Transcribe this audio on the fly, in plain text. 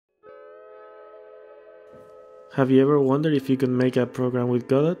Have you ever wondered if you can make a program with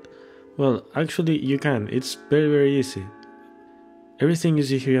Godot? Well, actually you can. It's very easy. Everything you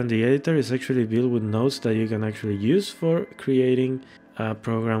see here on the editor is actually built with nodes that you can actually use for creating a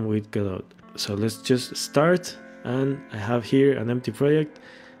program with Godot. So let's just start, and I have here an empty project,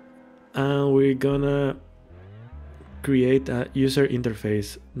 and we're gonna create a user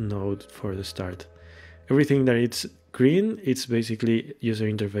interface node for the start. Everything that it's green, it's basically user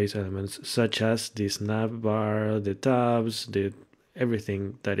interface elements, such as this nav bar, the tabs,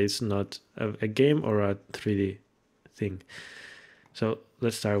 everything that is not a game or a 3D thing. So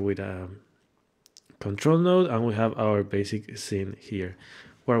let's start with a control node, and we have our basic scene here.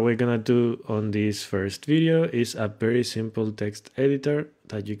 What we're gonna do on this first video is a very simple text editor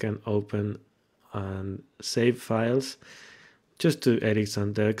that you can open and save files just to edit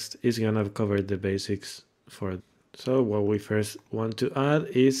some text. It's gonna cover the basics for it. So what we first want to add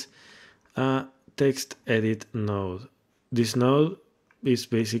is a text edit node. This node is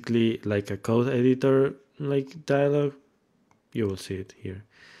basically like a code editor, like dialog. You will see it here.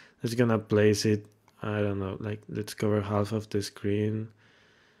 It's gonna place it, I don't know, like let's cover half of the screen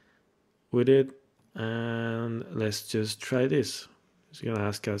with it, and let's just try this. It's gonna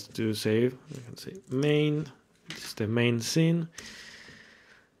ask us to save. We can say main. This is the main scene,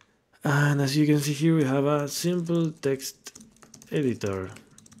 and as you can see here, we have a simple text editor.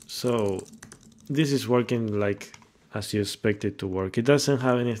 So this is working like as you expect it to work. It doesn't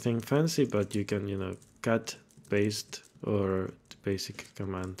have anything fancy, but you can, cut, paste, or basic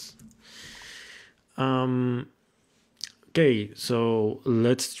commands. Okay, so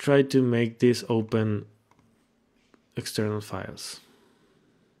let's try to make this open external files.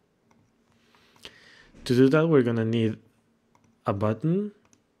 To do that, we're gonna need a button,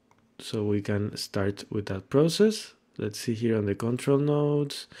 so we can start with that process. Let's see here on the control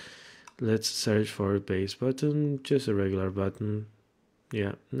nodes. Let's search for base button, just a regular button.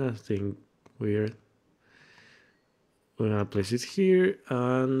 Yeah, nothing weird. We're gonna place it here,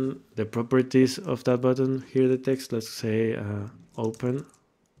 and the properties of that button, here the text, let's say open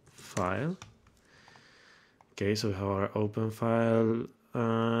file. Okay, so we have our open file,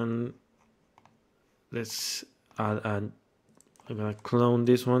 and let's add I'm gonna clone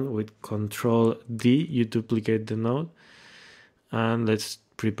this one with Control D. You duplicate the node, and let's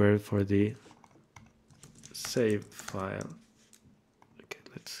prepare for the save file. Okay,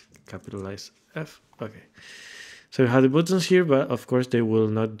 let's capitalize F. Okay. So we have the buttons here, but of course they will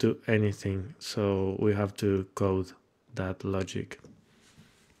not do anything. So we have to code that logic.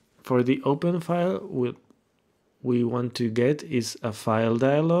 For the open file, we want to get is a file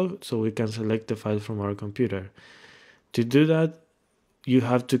dialog, so we can select the file from our computer. To do that, you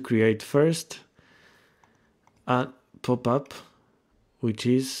have to create first a pop-up, which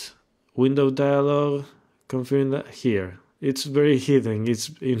is window dialog, configuring that here. It's very hidden. It's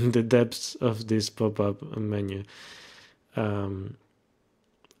in the depths of this pop-up menu. And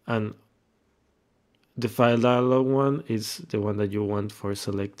the file dialog one is the one that you want for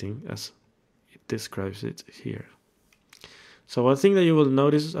selecting, as it describes it here. So one thing that you will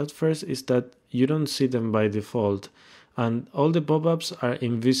notice at first is that you don't see them by default, and all the pop-ups are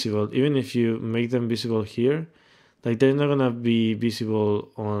invisible. Even if you make them visible here, like they're not gonna be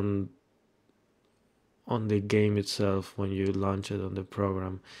visible on the game itself when you launch it on the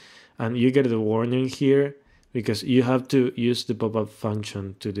program. And you get the warning here because you have to use the pop-up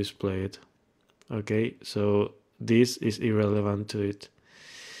function to display it. Okay, so this is irrelevant to it.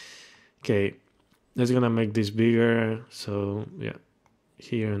 Okay, that's gonna make this bigger. So yeah,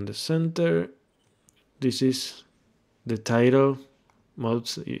 here in the center, this is the title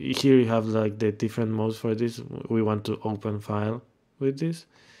modes. Here you have like the different modes for this. We want to open file with this.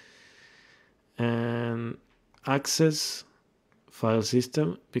 And access file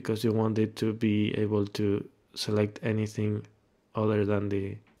system, because you want it to be able to select anything other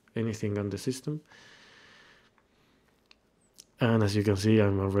than anything on the system. And as you can see,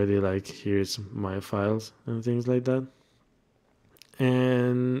 I'm already like, here's my files and things like that.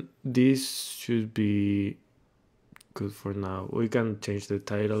 And this should be good for now. We can change the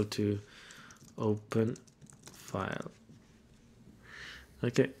title to open file.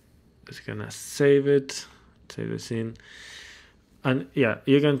 Okay. Just gonna save it, save the scene, and yeah,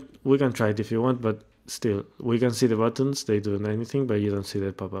 we can try it if you want, but still we can see the buttons, they do anything, but you don't see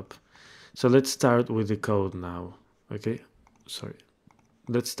the pop-up. So let's start with the code now. Okay, sorry,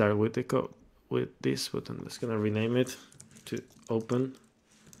 let's start with the code with this button. Let's gonna rename it to open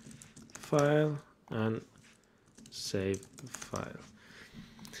file and save file.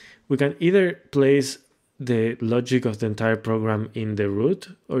 We can either place the logic of the entire program in the root,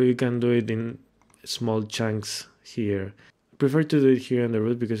 or you can do it in small chunks here. I prefer to do it here in the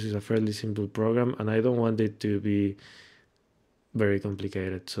root because it's a fairly simple program and I don't want it to be very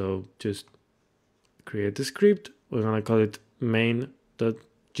complicated. So just create a script. We're gonna call it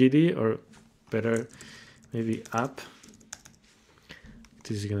main.gd, or better maybe app.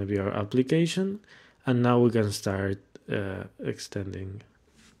 This is gonna be our application, and now we can start extending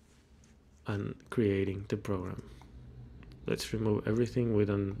and creating the program. Let's remove everything. We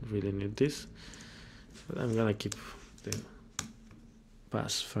don't really need this, but I'm gonna keep the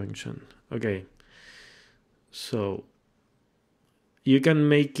pass function. Okay, so you can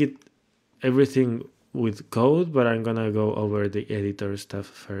make it everything with code, but I'm gonna go over the editor stuff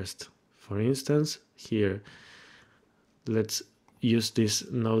first. For instance, here, let's use this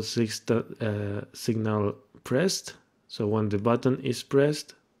node 6 signal pressed. So when the button is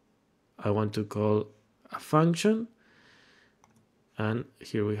pressed, I want to call a function, and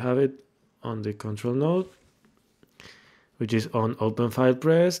here we have it on the control node, which is on open file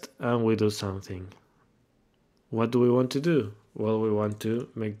pressed, and we do something. What do we want to do? Well, we want to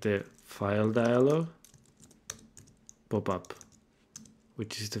make the file dialog pop up,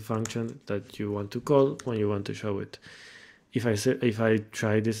 which is the function that you want to call when you want to show it. If I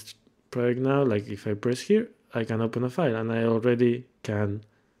try this project now, like if I press here, I can open a file, and I already can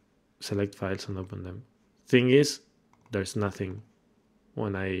select files and open them. Thing is, there's nothing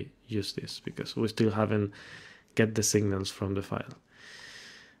when I use this because we still haven't get the signals from the file.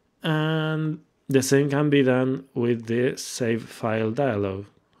 And the same can be done with the save file dialog.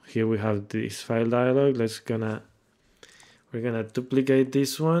 Here we have this file dialog. We're gonna duplicate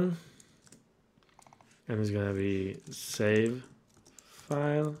this one, and it's gonna be save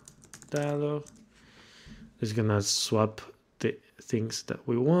file dialog. It's gonna swap the things that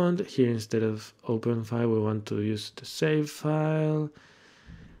we want. Here, instead of open file, we want to use the save file,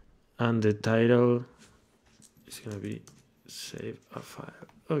 and the title is gonna be save a file.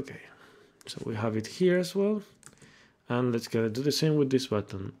 Okay, so we have it here as well, and let's gonna do the same with this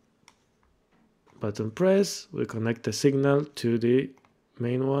button. Button press, we connect the signal to the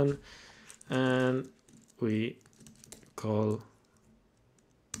main one, and we call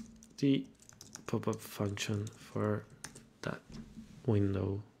the pop-up function for that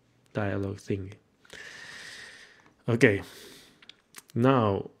window dialog thingy. Okay,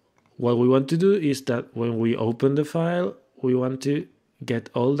 now what we want to do is that when we open the file, we want to get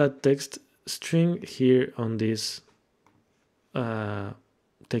all that text string here on this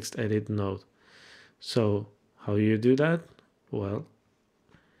text edit node. So how do you do that? Well,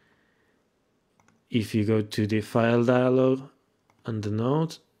 if you go to the file dialog and the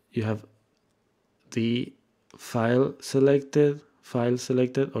node, you have the file selected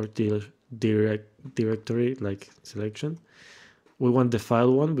or directory like selection. We want the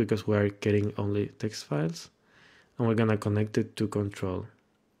file one because we are getting only text files, and we're gonna connect it to control.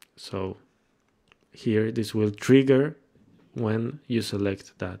 So here this will trigger when you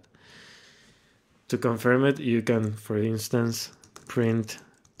select that. To confirm it, you can, for instance, print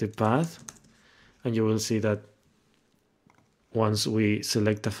the path, and you will see that once we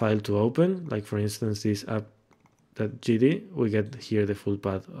select a file to open, like for instance this app.gd, we get here the full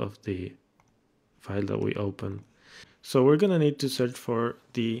path of the file that we open. So we're gonna need to search for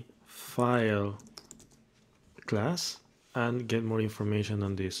the file class and get more information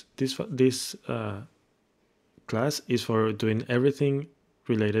on this. This class is for doing everything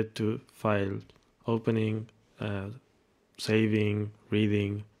related to file opening, saving,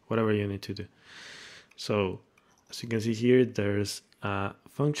 reading, whatever you need to do. So as you can see here, there's a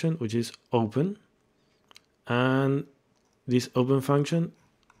function which is open, and this open function,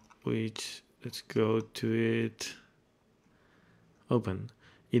 which, let's go to it, open,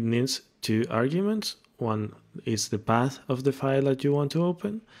 it needs two arguments. One is the path of the file that you want to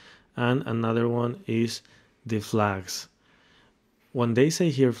open, and another one is the flags. When they say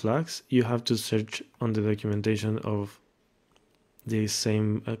here flags, you have to search on the documentation of the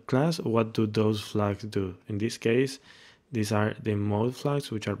same class. What do those flags do? In this case, these are the mode flags,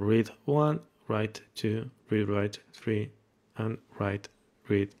 which are read 1, write 2, read write 3, and write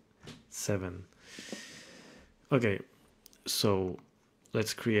read 7. Okay, so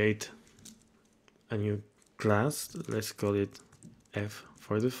let's create a new class. Let's call it F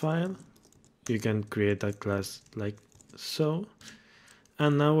for the file. You can create that class like so.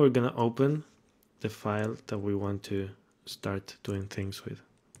 And now we're gonna open the file that we want to start doing things with,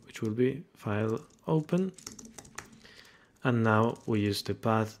 which will be file open. And now we use the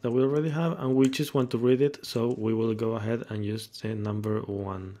path that we already have, and we just want to read it, so we will go ahead and use the number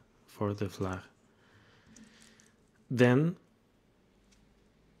 1 for the flag. Then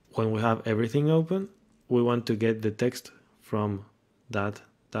when we have everything open, we want to get the text from that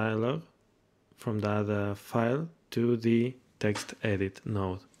dialog, from that file to the text edit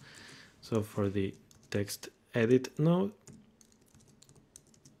node. So for the text edit node,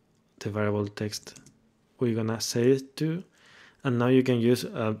 the variable text we're gonna save it to, and now you can use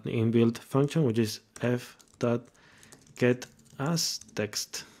an inbuilt function which is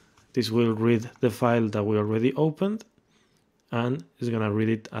f.getAsText. This will read the file that we already opened and is gonna read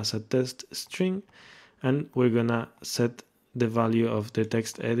it as a test string, and we're gonna set the value of the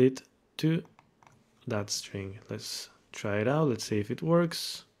text edit to that string. Let's try it out. Let's see if it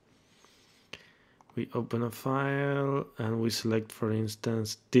works. We open a file and we select, for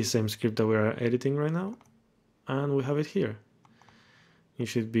instance, this same script that we are editing right now, and we have it here. It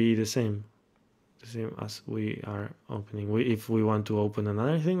should be the same as we are opening. If we want to open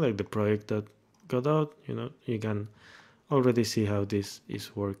another thing like the project.godot, you can already see how this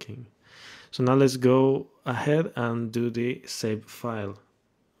is working. So now let's go ahead and do the save file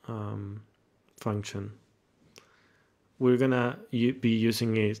function. We're gonna be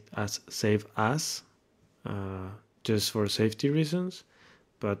using it as save as, just for safety reasons,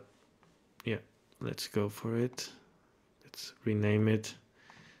 but yeah, let's go for it. Let's rename it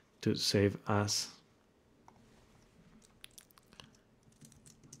to save as.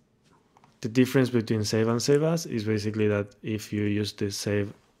 The difference between save and save as is basically that if you use the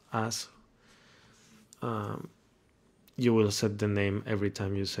save as, you will set the name every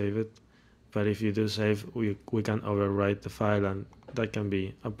time you save it. But if you do save, we can overwrite the file, and that can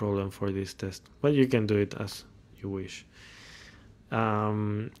be a problem for this test. But you can do it as you wish.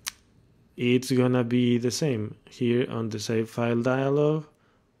 It's gonna be the same here on the save file dialog.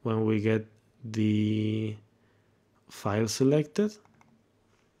 When we get the file selected,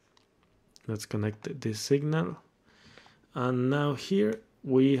 let's connect this signal. And now here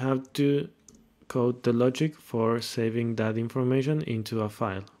we have to code the logic for saving that information into a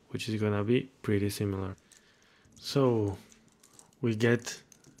file, which is gonna be pretty similar. So we get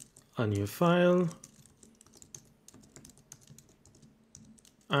a new file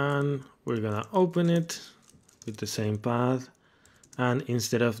and we're gonna open it with the same path, and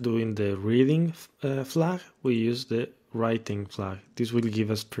instead of doing the reading flag, we use the writing flag. This will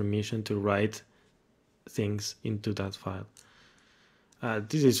give us permission to write things into that file.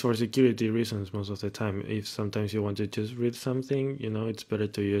 This is for security reasons most of the time. If sometimes you want to just read something, it's better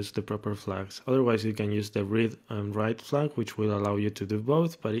to use the proper flags. Otherwise, you can use the read and write flag, which will allow you to do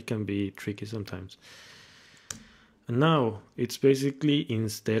both, but it can be tricky sometimes. And now, it's basically,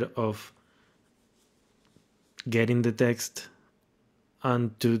 instead of getting the text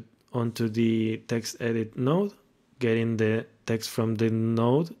onto the text edit node, getting the text from the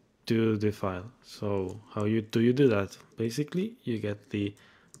node to the file. So how do you do that? Basically, you get the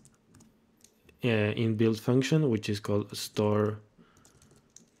inbuilt function, which is called store.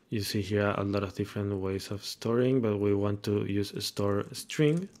 You see here a lot of different ways of storing, but we want to use a store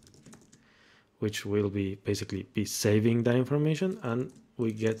string, which will be basically saving that information, and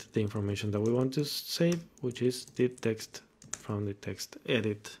we get the information that we want to save, which is the text from the text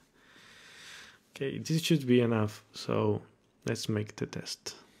edit. Okay, this should be enough. So let's make the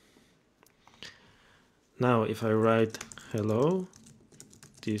test. Now, if I write hello,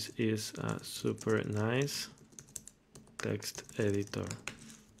 this is a super nice text editor.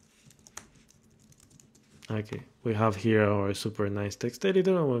 Okay, we have here our super nice text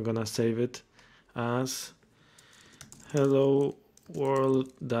editor, and we're gonna save it as hello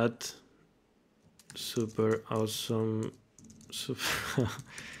world that super awesome super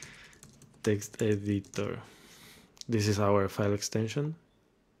text editor. This is our file extension.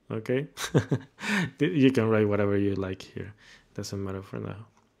 Okay. You can write whatever you like here, doesn't matter for now.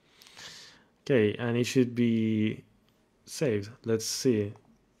 Okay, and it should be saved. Let's see.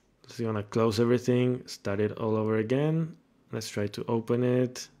 Let's gonna close everything, start it all over again. Let's try to open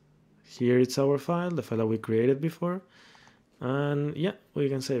it. Here it's our file, the file that we created before, and yeah, we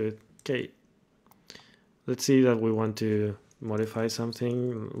can save it. Okay, let's see that we want to modify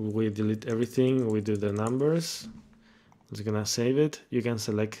something. We delete everything, we do the numbers. It's gonna save it. You can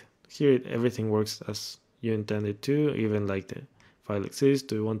select here, everything works as you intended to, even like the file exists.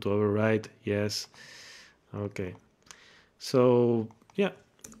 Do you want to overwrite? Yes. Okay. So yeah,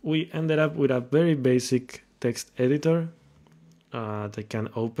 we ended up with a very basic text editor that can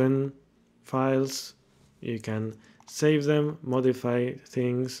open files. You can save them, modify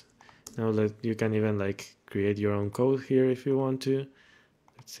things. Now that you can even like create your own code here if you want to.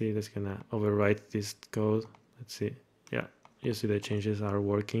 Let's see, that's gonna overwrite this code. Let's see. Yeah, you see the changes are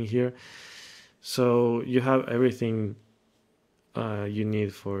working here. So you have everything you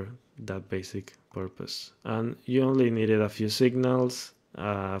need for that basic purpose. And you only needed a few signals,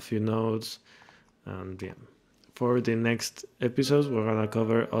 a few nodes, and yeah. For the next episodes, we're gonna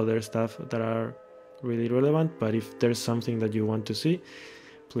cover other stuff that are really relevant. But if there's something that you want to see,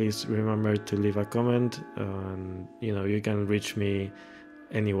 please remember to leave a comment. And you can reach me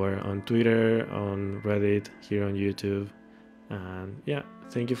anywhere on Twitter, on Reddit, here on YouTube. And yeah,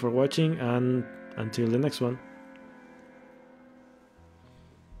 thank you for watching, and until the next one.